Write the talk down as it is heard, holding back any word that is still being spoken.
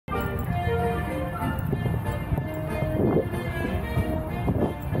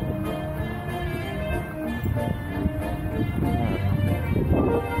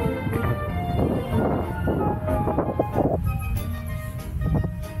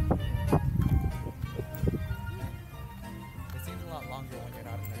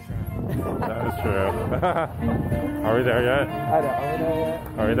Are we there yet?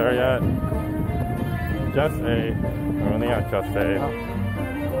 Are we there yet? Just A. We're only at Just A.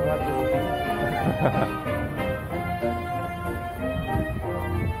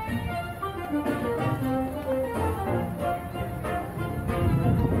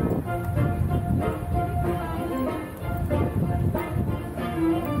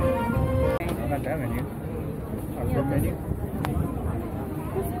 Not that menu. Good menu.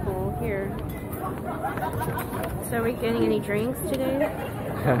 That's cool. Here. So are we getting any drinks today?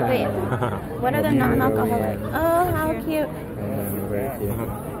 Wait, what are the non-alcoholic? Oh, how cute. Very cute.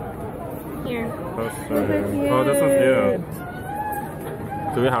 Here. Oh, this one's new.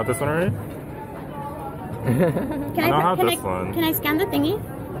 Do we have this one already? Can I scan the thingy,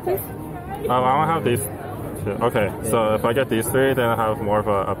 please? I don't have these two. Okay, so if I get these three, then I have more of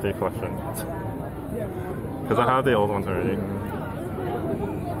an update collection. Because I have the old ones already.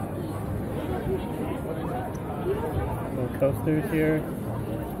 Little coasters here.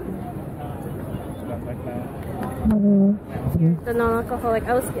 Stuff like that. The non-alcoholic.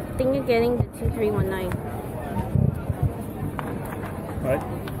 I was thinking of getting the 2319. What?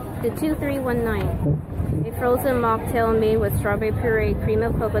 The 2319. A frozen mocktail made with strawberry puree, cream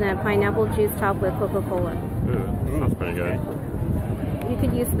of coconut, pineapple juice topped with Coca-Cola. Ooh, sounds pretty good. You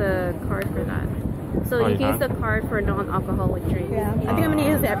could use the card for that. So you can use the card for a non-alcoholic drink. Yeah, I think I'm gonna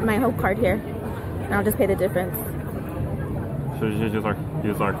use my whole card here. And I'll just pay the difference. Should you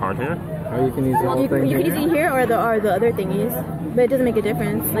use our card here? Or you can use the whole thing You can use it here or the other thingies, but it doesn't make a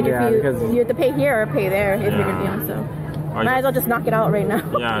difference. Like if you have to pay here or pay there if you're gonna be on. So might as well just knock it out right now.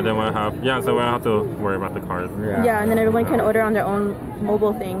 Yeah, then we'll have so we don't have to worry about the card. Yeah, and then everyone can order on their own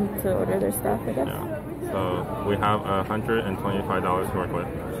mobile thing to order their stuff, I guess. Yeah. So we have $125 to work with.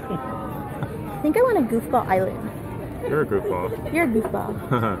 I think I want a goofball island. You're a goofball. You're a goofball.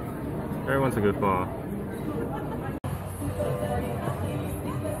 Everyone's a goofball.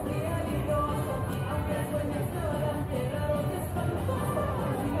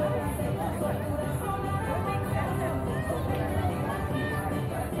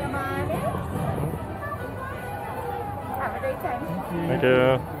 Have a great time. Thank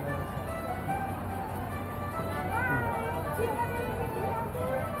you.